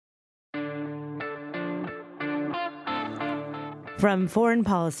From Foreign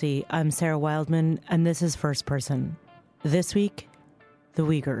Policy, I'm Sarah Wildman, and this is First Person. This week, the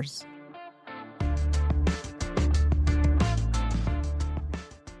Uighurs.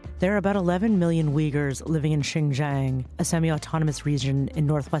 There are about 11 million Uighurs living in Xinjiang, a semi-autonomous region in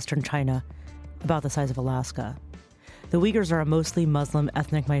northwestern China, about the size of Alaska. The Uighurs are a mostly Muslim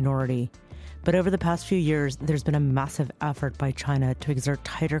ethnic minority, but over the past few years, there's been a massive effort by China to exert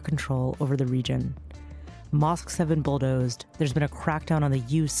tighter control over the region. Mosques have been bulldozed, there's been a crackdown on the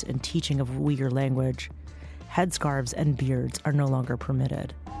use and teaching of Uyghur language. Headscarves and beards are no longer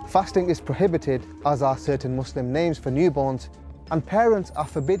permitted. Fasting is prohibited, as are certain Muslim names for newborns, and parents are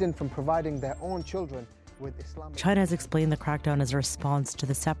forbidden from providing their own children with Islamic... China has explained the crackdown as a response to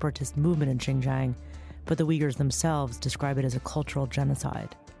the separatist movement in Xinjiang, but the Uyghurs themselves describe it as a cultural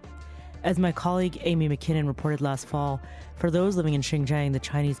genocide. As my colleague Amy McKinnon reported last fall, for those living in Xinjiang, the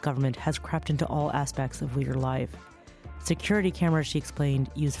Chinese government has crept into all aspects of Uyghur life. Security cameras, she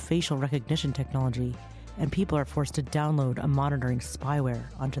explained, use facial recognition technology, and people are forced to download a monitoring spyware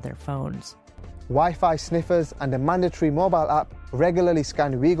onto their phones. Wi-Fi sniffers and a mandatory mobile app regularly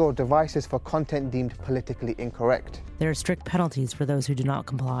scan Uyghur devices for content deemed politically incorrect. There are strict penalties for those who do not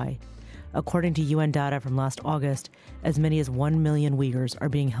comply. According to UN data from last August, as many as 1 million Uyghurs are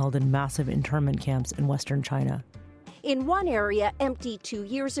being held in massive internment camps in western China. In one area emptied 2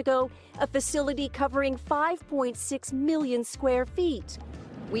 years ago, a facility covering 5.6 million square feet.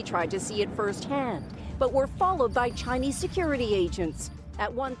 We tried to see it firsthand, but were followed by Chinese security agents.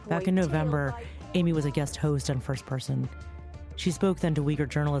 At one point, back in November, Amy was a guest host on First Person. She spoke then to Uyghur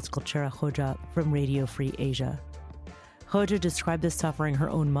journalist Gulchera Hoja from Radio Free Asia. Hoja described the suffering her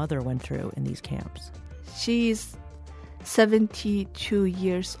own mother went through in these camps. She's 72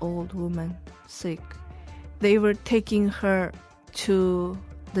 years old woman, sick. They were taking her to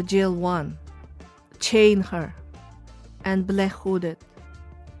the jail 1, chain her, and black-hooded,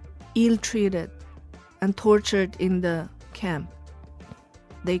 ill-treated, and tortured in the camp.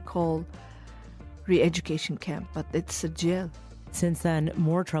 They call re-education camp, but it's a jail. Since then,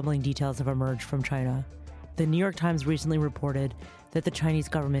 more troubling details have emerged from China. The New York Times recently reported that the Chinese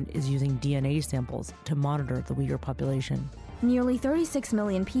government is using DNA samples to monitor the Uyghur population. Nearly 36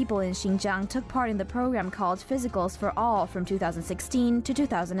 million people in Xinjiang took part in the program called Physicals for All from 2016 to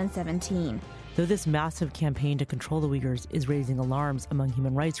 2017. Though this massive campaign to control the Uyghurs is raising alarms among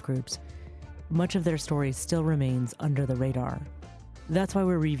human rights groups, much of their story still remains under the radar. That's why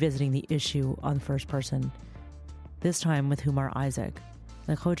we're revisiting the issue on First Person, this time with Humar Isaac.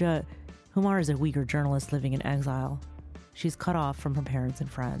 Like Hoja, Humar is a Uyghur journalist living in exile. She's cut off from her parents and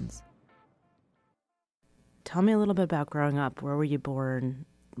friends. Tell me a little bit about growing up. Where were you born?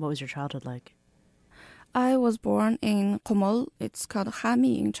 What was your childhood like? I was born in Komol. It's called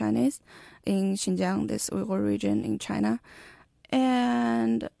Hami in Chinese, in Xinjiang, this Uyghur region in China.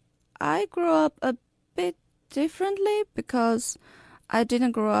 And I grew up a bit differently because I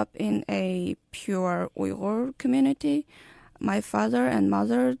didn't grow up in a pure Uyghur community. My father and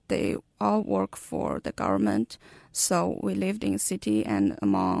mother, they all work for the government, so we lived in city and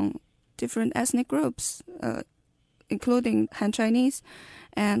among different ethnic groups, including Han Chinese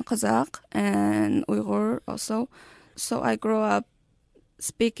and Kazakh and Uyghur also. So I grew up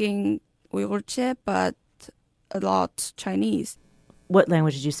speaking Uyghurche, but a lot Chinese. What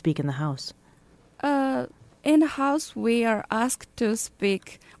language did you speak in the house? In the house, we are asked to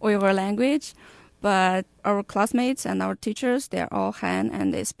speak Uyghur language, but our classmates and our teachers, they're all Han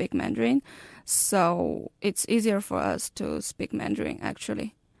and they speak Mandarin. So it's easier for us to speak Mandarin,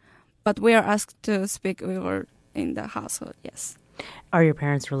 actually. But we are asked to speak Uyghur in the household, yes. Are your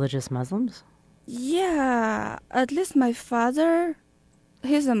parents religious Muslims? Yeah, at least my father,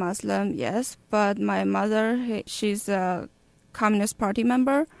 he's a Muslim, yes. But my mother, she's a Communist Party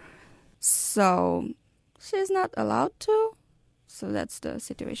member. So she's not allowed to. So that's the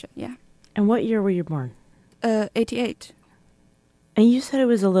situation, yeah. And what year were you born? 88. And you said it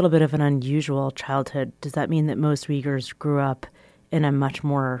was a little bit of an unusual childhood. Does that mean that most Uyghurs grew up in a much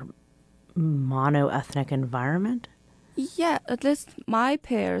more mono-ethnic environment? Yeah, at least my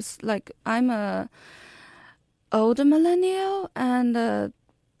peers. Like, I'm a older millennial, and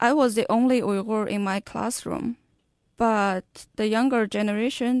I was the only Uyghur in my classroom. But the younger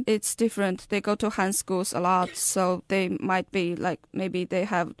generation, it's different. They go to Han schools a lot, so they might be like, maybe they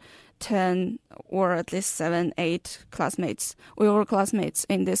have 10 or at least 7, 8 classmates, Uyghur classmates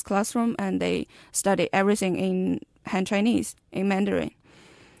in this classroom, and they study everything in Han Chinese, in Mandarin.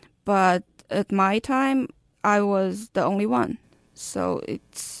 But at my time, I was the only one, so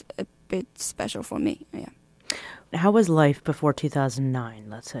it's a bit special for me, yeah. How was life before 2009,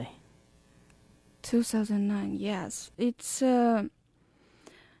 let's say? 2009, yes. It's,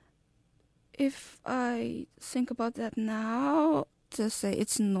 if I think about that now, to say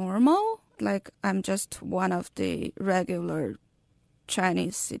it's normal, like I'm just one of the regular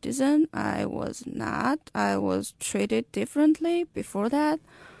Chinese citizen. I was not. I was treated differently before that.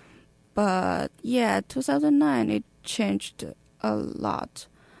 But yeah, 2009, it changed a lot.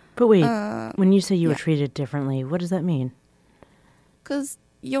 But wait, when you say you were yeah. treated differently, what does that mean? Because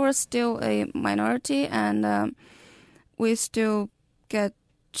you're still a minority, and we still get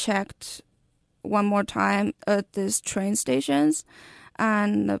checked one more time at these train stations.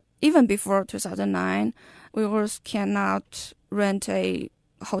 And even before 2009, Uyghurs cannot rent a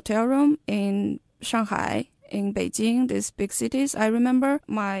hotel room in Shanghai, in Beijing, these big cities. I remember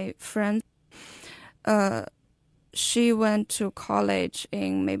my friend, she went to college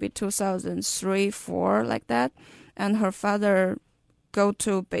in maybe 2003, 4, like that. And her father go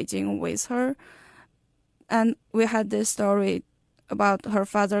to Beijing with her. And we had this story about her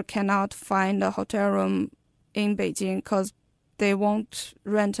father cannot find a hotel room in Beijing because they won't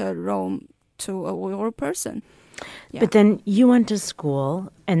rent a room to a Uyghur person. Yeah. But then you went to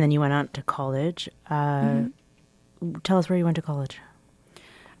school, and then you went out to college. Tell us where you went to college.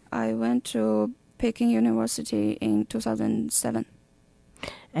 I went to Peking University in 2007.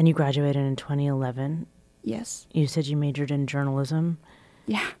 And you graduated in 2011. Yes. You said you majored in journalism.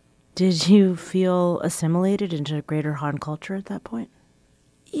 Yeah. Did you feel assimilated into greater Han culture at that point?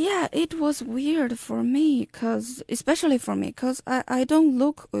 Yeah, it was weird for me, especially for me, because I don't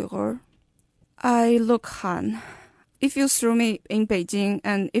look Uyghur. I look Han. If you threw me in Beijing,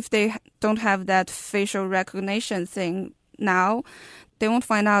 and if they don't have that facial recognition thing now, they won't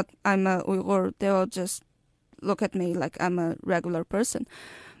find out I'm a Uyghur. They will just look at me like I'm a regular person.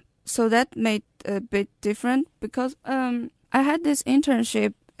 So that made a bit different because I had this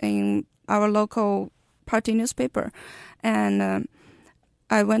internship in our local party newspaper, and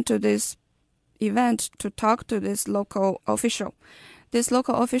I went to this event to talk to this local official. This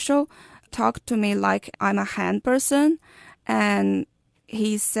local official talked to me like I'm a Han person, and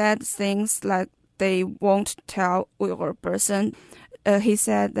he said things like they won't tell Uyghur person. He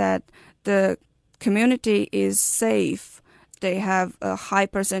said that the community is safe. They have a high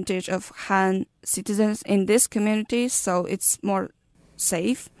percentage of Han citizens in this community, so it's more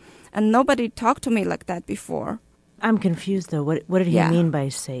safe. And nobody talked to me like that before. I'm confused, though. What did he mean by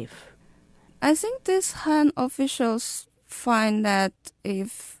safe? I think these Han officials find that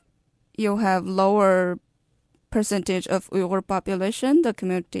if you have lower percentage of Uyghur population, the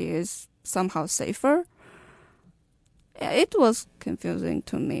community is somehow safer. It was confusing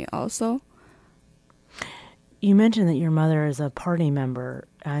to me also. You mentioned that your mother is a party member,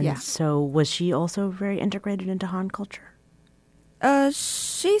 and Yeah. so was she also very integrated into Han culture?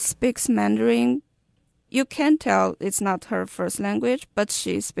 She speaks Mandarin. You can tell it's not her first language, but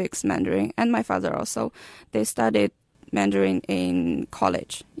she speaks Mandarin. And my father also. They studied Mandarin in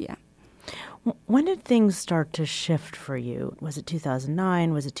college. Yeah. When did things start to shift for you? Was it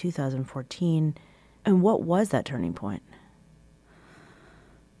 2009? Was it 2014? And what was that turning point?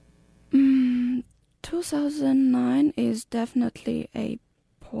 2009 is definitely a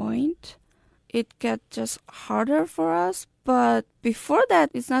point. It gets just harder for us, but before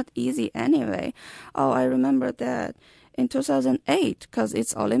that, it's not easy anyway. Oh, I remember that in 2008, because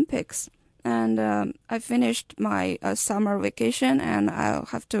it's Olympics, and I finished my summer vacation, and I'll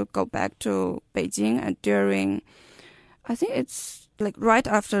have to go back to Beijing, and during, I think it's like right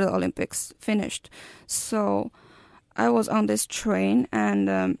after the Olympics finished. So I was on this train,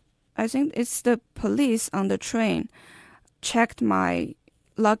 and I think it's the police on the train checked my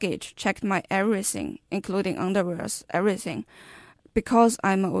luggage, checked my everything, including underwears, everything, because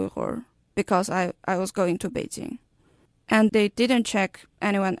I'm a Uyghur, because I was going to Beijing. And they didn't check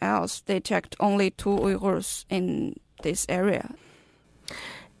anyone else. They checked only 2 Uyghurs in this area.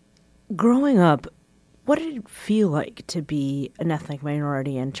 Growing up, what did it feel like to be an ethnic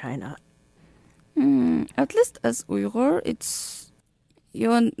minority in China? At least as Uyghur,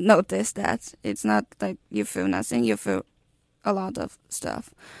 you'll notice that. It's not like you feel nothing, you feel a lot of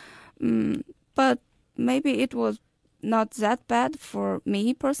stuff. But maybe it was not that bad for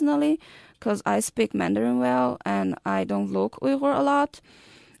me personally, because I speak Mandarin well and I don't look Uyghur a lot.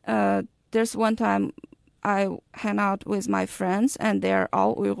 There's one time I hang out with my friends and they're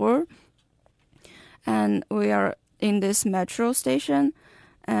all Uyghur. And we are in this metro station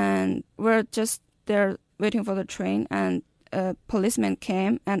and we're just there waiting for the train, and a policeman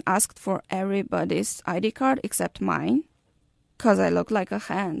came and asked for everybody's ID card except mine, because I look like a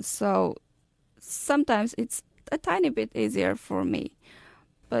Han. So sometimes it's a tiny bit easier for me.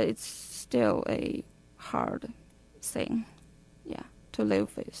 but it's still a hard thing, to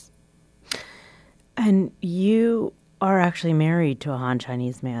live with. And you are actually married to a Han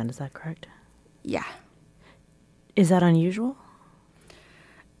Chinese man, is that correct? Yeah. Is that unusual?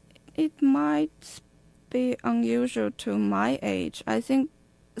 It might be unusual to my age. I think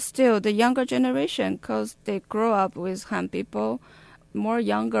still the younger generation, because they grow up with Han people, more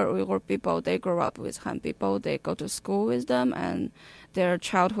younger Uyghur people, they grow up with Han people. They go to school with them, and their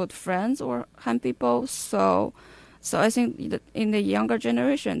childhood friends or Han people. So I think that in the younger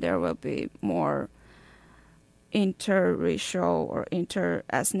generation, there will be more interracial or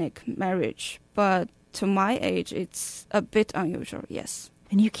inter-ethnic marriage. But to my age, it's a bit unusual, yes.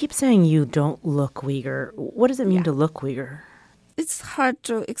 And you keep saying you don't look Uyghur. What does it mean to look Uyghur? It's hard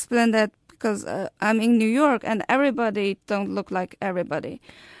to explain that because I'm in New York and everybody don't look like everybody.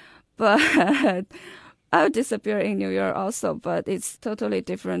 But I'll disappear in New York also, but it's totally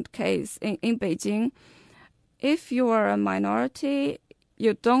different case. In Beijing, if you are a minority,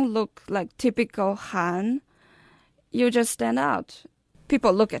 you don't look like typical Han. You just stand out.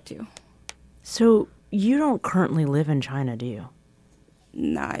 People look at you. So you don't currently live in China, do you?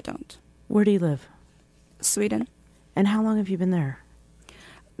 No, I don't. Where do you live? Sweden. And how long have you been there?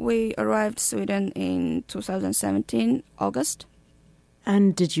 We arrived Sweden in 2017, August.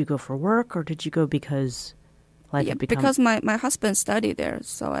 And did you go for work or did you go because because my husband studied there,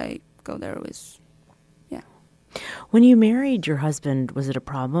 so I go there with, When you married your husband, was it a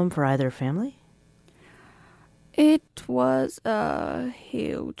problem for either family? It was a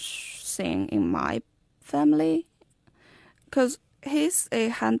huge thing in my family because he's a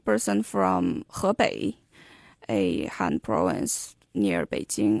Han person from Hebei, a Han province near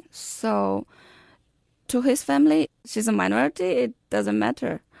Beijing. So to his family, she's a minority, it doesn't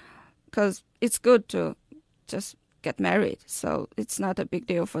matter because it's good to just get married. So it's not a big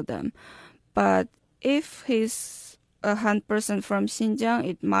deal for them. But if he's a Han person from Xinjiang,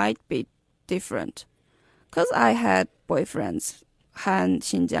 it might be different. Because I had boyfriends, Han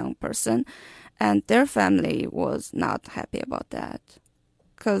Xinjiang person, and their family was not happy about that.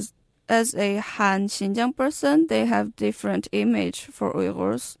 Because as a Han Xinjiang person, they have different image for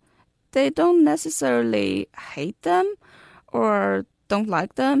Uyghurs. They don't necessarily hate them or don't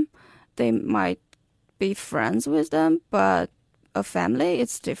like them. They might be friends with them, but a family,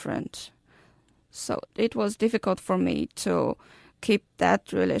 it's different. So it was difficult for me to keep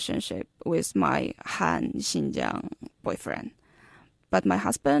that relationship with my Han Xinjiang boyfriend. But my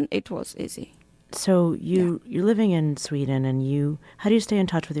husband, it was easy. So you're living in Sweden, and how do you stay in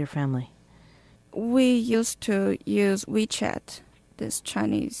touch with your family? We used to use WeChat, this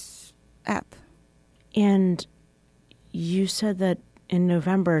Chinese app. And you said that in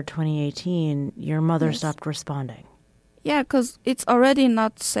November 2018, your mother stopped responding. Yeah, because it's already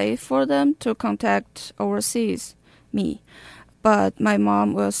not safe for them to contact overseas me. But my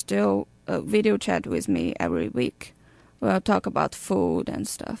mom will still video chat with me every week. We'll talk about food and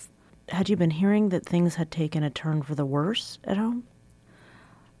stuff. Had you been hearing that things had taken a turn for the worse at home?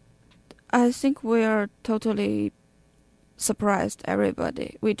 I think we are totally surprised,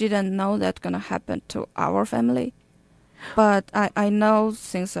 everybody. We didn't know that's going to happen to our family. But I know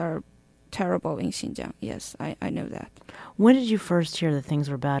things are terrible in Xinjiang. Yes, I know that. When did you first hear that things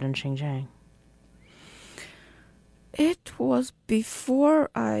were bad in Xinjiang? It was before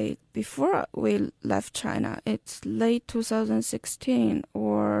we left China. It's late 2016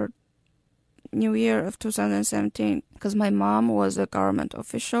 or New Year of 2017, because my mom was a government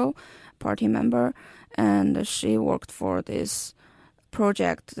official, party member, and she worked for this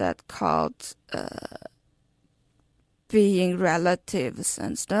project that called being relatives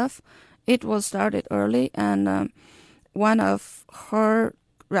and stuff. It was started early, and one of her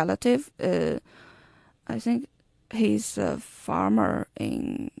relative, I think he's a farmer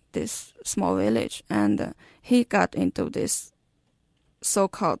in this small village, and he got into this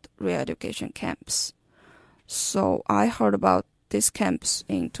so-called re-education camps. So I heard about these camps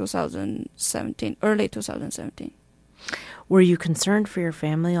in 2017, early 2017. Were you concerned for your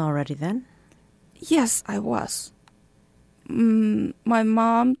family already then? Yes, I was. My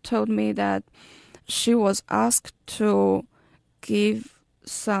mom told me that she was asked to give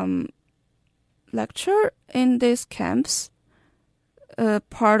some lecture in these camps,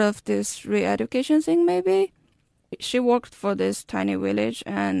 part of this re-education thing maybe. She worked for this tiny village,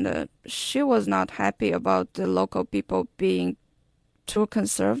 and she was not happy about the local people being too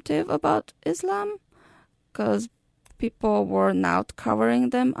conservative about Islam, because people were not covering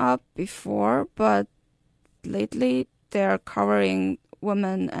them up before, but lately they're covering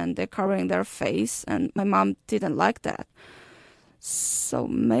women and they're covering their face, and my mom didn't like that. So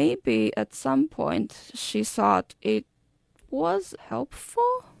maybe at some point she thought it was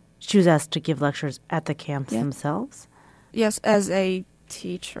helpful. She was asked to give lectures at the camps themselves? Yes, as a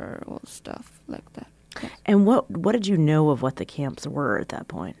teacher or stuff like that. Yes. And what did you know of what the camps were at that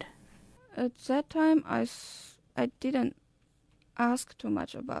point? At that time, I didn't ask too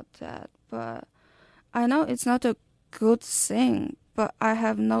much about that, but I know it's not a good thing, but I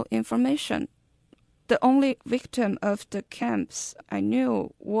have no information. The only victim of the camps I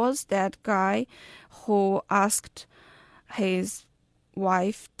knew was that guy who asked his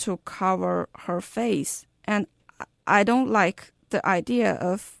wife to cover her face. And I don't like the idea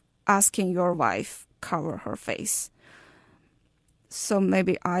of asking your wife cover her face. So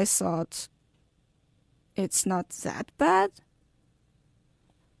maybe I thought it's not that bad.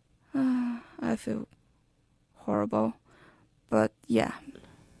 I feel horrible. But yeah.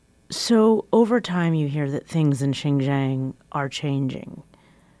 So over time you hear that things in Xinjiang are changing.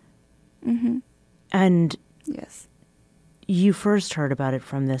 Mm-hmm. And yes. You first heard about it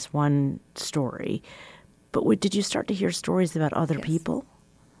from this one story, but did you start to hear stories about other people?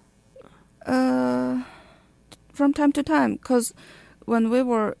 From time to time, because when we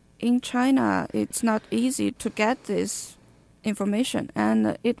were in China, it's not easy to get this information,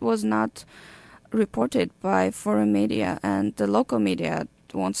 and it was not reported by foreign media, and the local media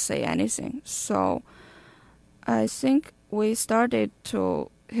won't say anything. So I think we started to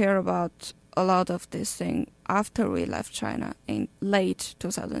hear about a lot of this thing after we left China in late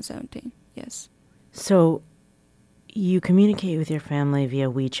 2017, yes. So you communicate with your family via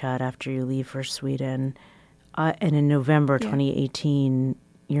WeChat after you leave for Sweden, and in November 2018,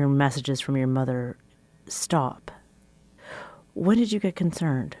 your messages from your mother stop. When did you get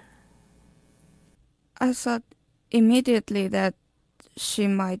concerned? I thought immediately that she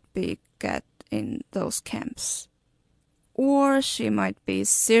might be get in those camps, or she might be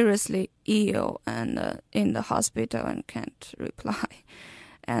seriously ill and in the hospital and can't reply.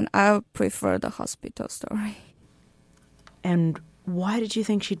 And I prefer the hospital story. And why did you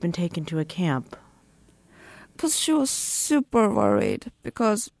think she'd been taken to a camp? Because she was super worried,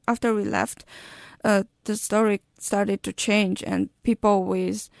 because after we left, the story started to change, and people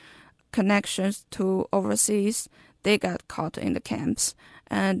with connections to overseas, they got caught in the camps.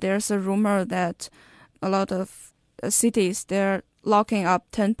 And there's a rumor that a lot of cities, they're locking up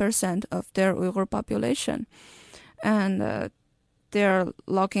 10% of their Uyghur population. And they're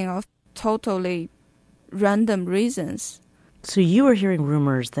locking off totally random reasons. So you were hearing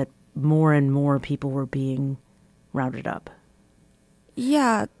rumors that more and more people were being rounded up.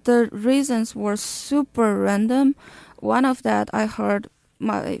 Yeah, the reasons were super random. One of that I heard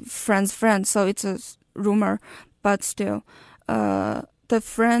my friend's friend, so it's a rumor, but still. The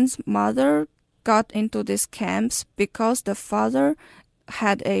friend's mother got into these camps because the father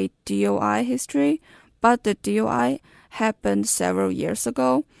had a DUI history, but the DUI happened several years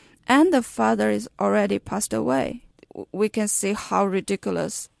ago, and the father is already passed away. We can see how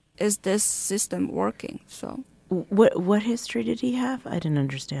ridiculous is this system working. So, what history did he have? I didn't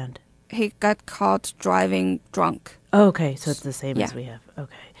understand. He got caught driving drunk. Oh, okay, so it's the same as we have.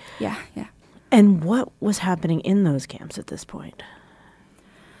 Okay. Yeah. And what was happening in those camps at this point?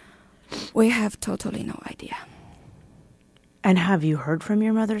 We have totally no idea. And have you heard from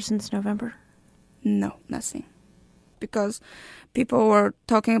your mother since November? No, nothing. Because people were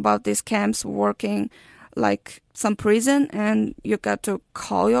talking about these camps working like some prison, and you got to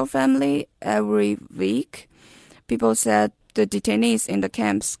call your family every week. People said the detainees in the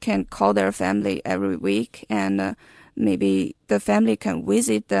camps can call their family every week, and maybe the family can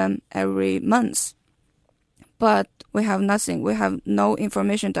visit them every month. But we have nothing. We have no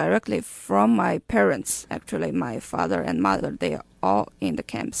information directly from my parents. Actually, my father and mother, they are all in the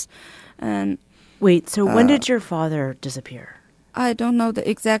camps. And wait, so when did your father disappear? I don't know the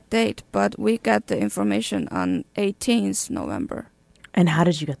exact date, but we got the information on 18th November. And how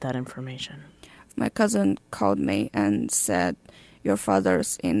did you get that information? My cousin called me and said, your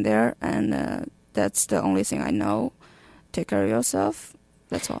father's in there, and that's the only thing I know. Take care of yourself.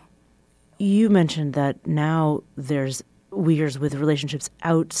 That's all. You mentioned that now there's Uyghurs with relationships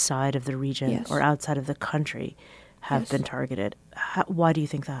outside of the region or outside of the country have been targeted. Why do you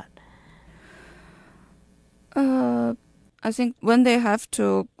think that? I think when they have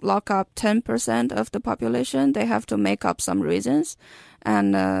to lock up 10% of the population, they have to make up some reasons.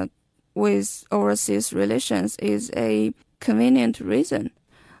 And with overseas relations is a convenient reason.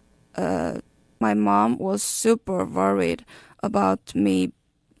 My mom was super worried about me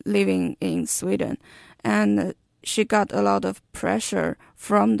living in Sweden. And she got a lot of pressure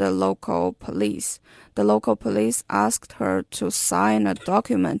from the local police. The local police asked her to sign a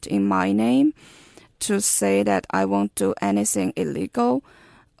document in my name to say that I won't do anything illegal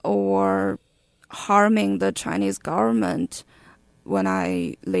or harming the Chinese government when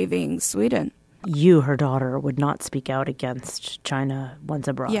I live in Sweden. You, her daughter, would not speak out against China once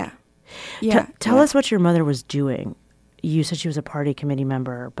abroad. Yeah. Yeah. Tell us what your mother was doing. You said she was a party committee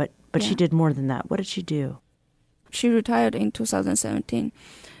member, but she did more than that. What did she do? She retired in 2017.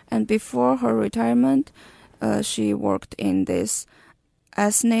 And before her retirement, she worked in this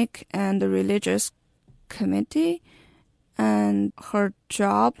ethnic and religious committee. And her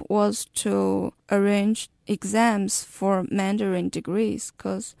job was to arrange exams for Mandarin degrees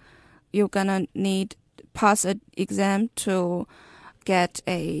because you're gonna need pass an exam to get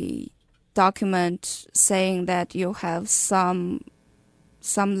a document saying that you have some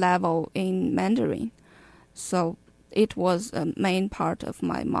level in Mandarin. So it was a main part of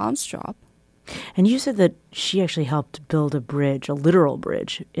my mom's job. And you said that she actually helped build a bridge, a literal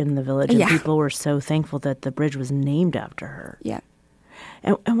bridge in the village. And Yeah. people were so thankful that the bridge was named after her. Yeah.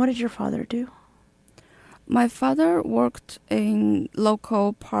 And what did your father do? My father worked in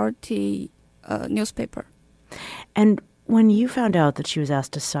local party newspaper. And when you found out that she was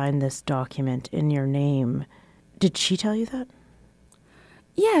asked to sign this document in your name, did she tell you that?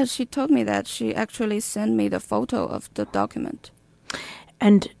 Yeah, she told me that. She actually sent me the photo of the document.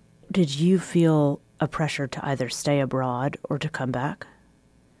 And did you feel a pressure to either stay abroad or to come back?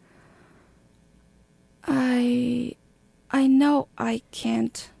 I know I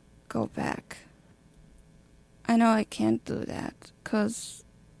can't go back. I know I can't do that because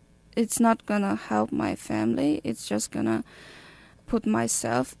it's not gonna help my family. It's just gonna put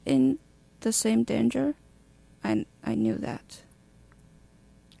myself in the same danger. I knew that.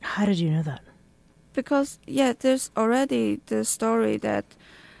 How did you know that? Because, there's already the story that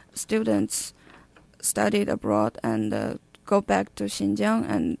students studied abroad and go back to Xinjiang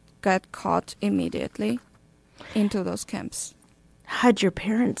and get caught immediately into those camps. Had your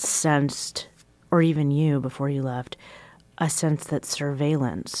parents sensed, or even you before you left, a sense that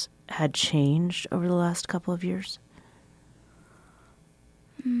surveillance had changed over the last couple of years?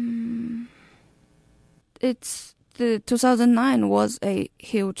 The 2009 was a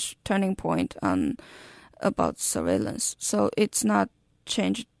huge turning point about surveillance. So it's not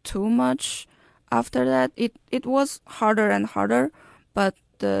changed too much after that. It was harder and harder, but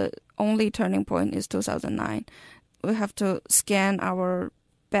the only turning point is 2009. We have to scan our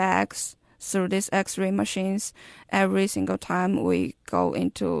bags through these X-ray machines every single time we go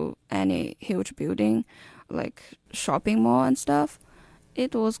into any huge building, like shopping mall and stuff.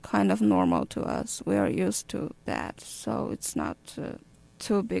 It was kind of normal to us. We are used to that, so it's not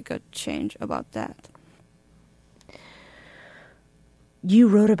too big a change about that. You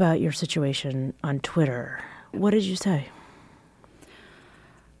wrote about your situation on Twitter. What did you say?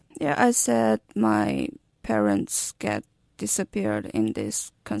 Yeah, I said my parents get disappeared in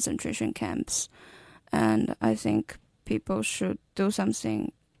these concentration camps, and I think people should do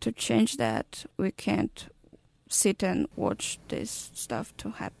something to change that. We can't sit and watch this stuff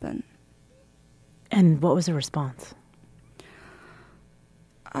to happen. And what was the response?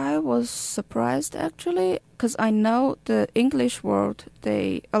 I was surprised actually, because I know the English world,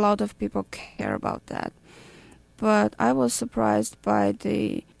 a lot of people care about that. But I was surprised by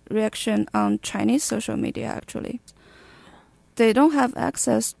the reaction on Chinese social media actually. They don't have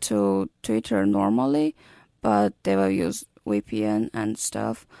access to Twitter normally, but they will use VPN and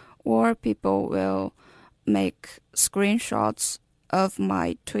stuff, or people will make screenshots of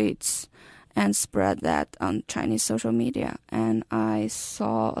my tweets and spread that on Chinese social media. And I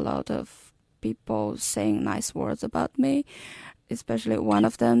saw a lot of people saying nice words about me. Especially one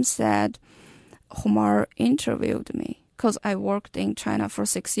of them said, Humar interviewed me. Because I worked in China for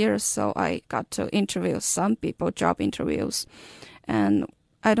 6 years, so I got to interview some people, job interviews. And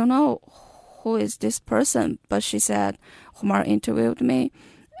I don't know who is this person, but she said, Humar interviewed me,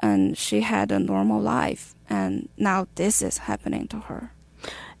 and she had a normal life. And now this is happening to her.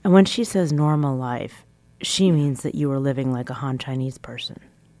 And when she says normal life, she means that you were living like a Han Chinese person.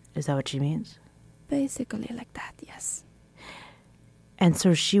 Is that what she means? Basically like that, yes. And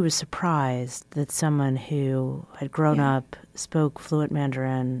so she was surprised that someone who had grown up, spoke fluent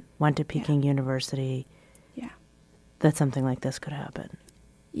Mandarin, went to Peking University, that something like this could happen.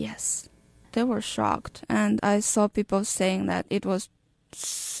 Yes. They were shocked. And I saw people saying that it was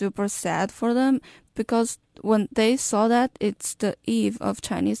super sad for them because when they saw that, it's the eve of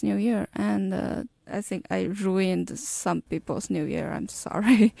Chinese New Year. And I think I ruined some people's New Year. I'm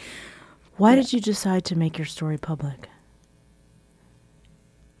sorry. Why did you decide to make your story public?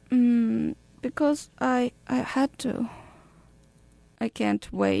 Because I had to. I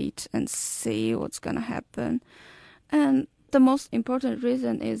can't wait and see what's gonna happen. And the most important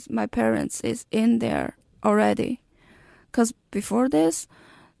reason is my parents is in there already. Because before this,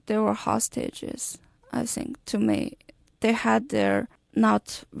 they were hostages, I think, to me. They had their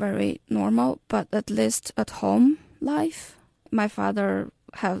not very normal, but at least at home life. My father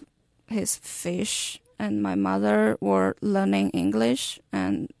had his fish, and my mother were learning English,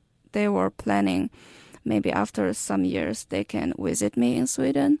 and they were planning maybe after some years they can visit me in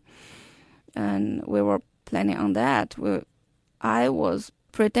Sweden. And we were planning on that. I was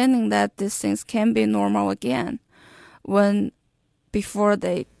pretending that these things can be normal again before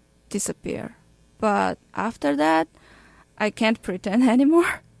they disappear. But after that, I can't pretend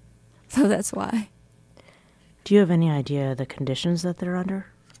anymore. So that's why. Do you have any idea the conditions that they're under?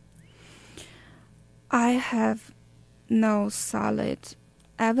 I have no solid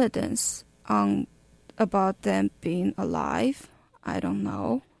evidence about them being alive. I don't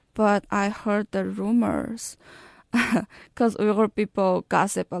know. But I heard the rumors because Uyghur people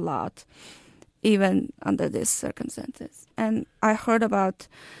gossip a lot, even under these circumstances. And I heard about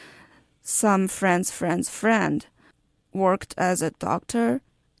some friend's friend worked as a doctor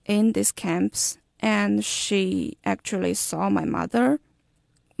in these camps, and she actually saw my mother.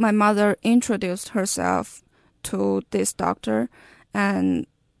 My mother introduced herself to this doctor and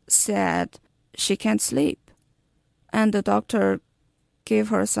said she can't sleep. And the doctor gave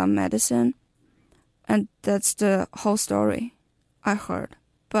her some medicine, and that's the whole story I heard.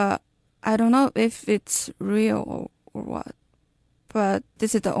 But I don't know if it's real or what. But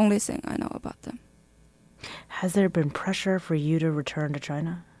this is the only thing I know about them. Has there been pressure for you to return to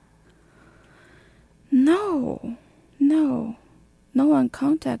China? No. No one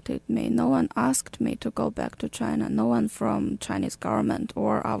contacted me. No one asked me to go back to China. No one from Chinese government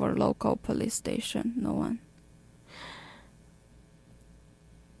or our local police station. No one.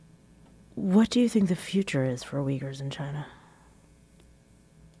 What do you think the future is for Uyghurs in China?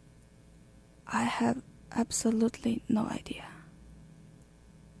 I have absolutely no idea.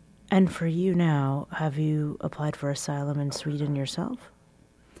 And for you now, have you applied for asylum in Sweden yourself?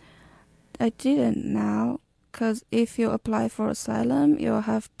 I didn't now, because if you apply for asylum, you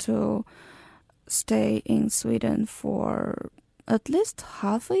have to stay in Sweden for at least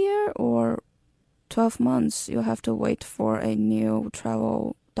half a year or 12 months. You have to wait for a new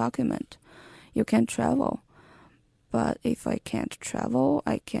travel document. You can travel. But if I can't travel,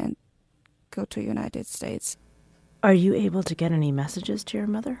 I can't go to United States. Are you able to get any messages to your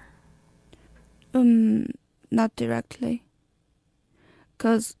mother? Not directly.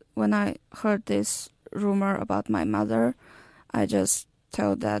 Because when I heard this rumor about my mother, I just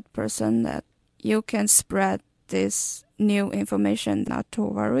told that person that you can spread this new information, not to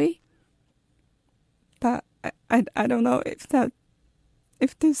worry. But I don't know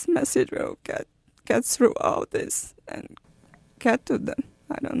if this message will get through all this and get to them.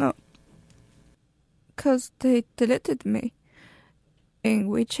 I don't know. Because they deleted me in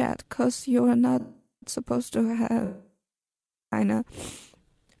WeChat, because you are not supposed to have China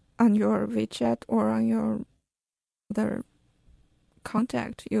on your WeChat or on your other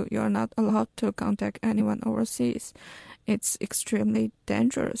contact. You are not allowed to contact anyone overseas. It's extremely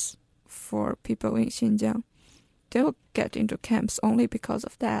dangerous for people in Xinjiang. They'll get into camps only because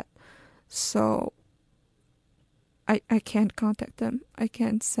of that. So I can't contact them. I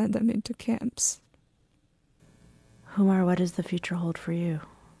can't send them into camps. Humar, what does the future hold for you?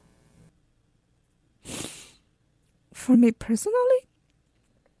 For me personally?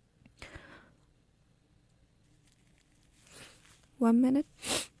 One minute.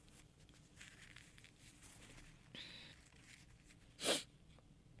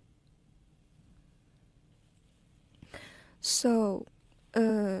 So,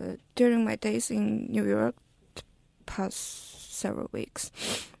 during my days in New York, past several weeks,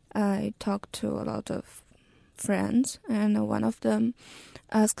 I talked to a lot of friends, and one of them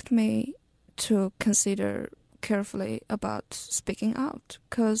asked me to consider carefully about speaking out,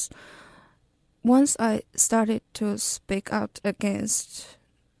 because once I started to speak out against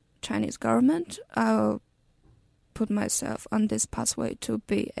Chinese government, I'll put myself on this pathway to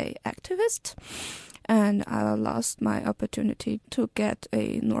be an activist, and I lost my opportunity to get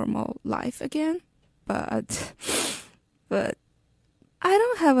a normal life again. But I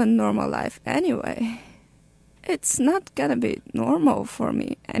don't have a normal life anyway. It's not gonna be normal for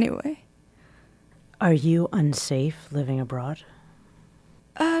me anyway. Are you unsafe living abroad?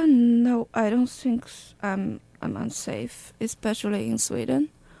 No, I don't think I'm unsafe, especially in Sweden.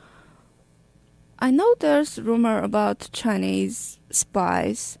 I know there's rumor about Chinese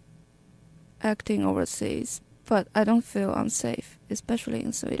spies acting overseas, but I don't feel unsafe, especially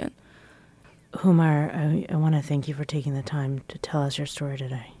in Sweden. Humar, I want to thank you for taking the time to tell us your story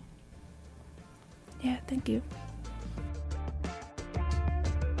today. Yeah, thank you.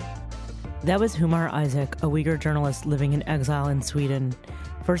 That was Humar Isaac, a Uyghur journalist living in exile in Sweden.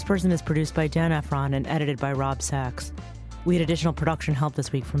 First Person is produced by Dan Efron and edited by Rob Sachs. We had additional production help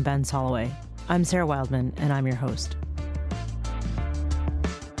this week from Ben Soloway. I'm Sarah Wildman, and I'm your host.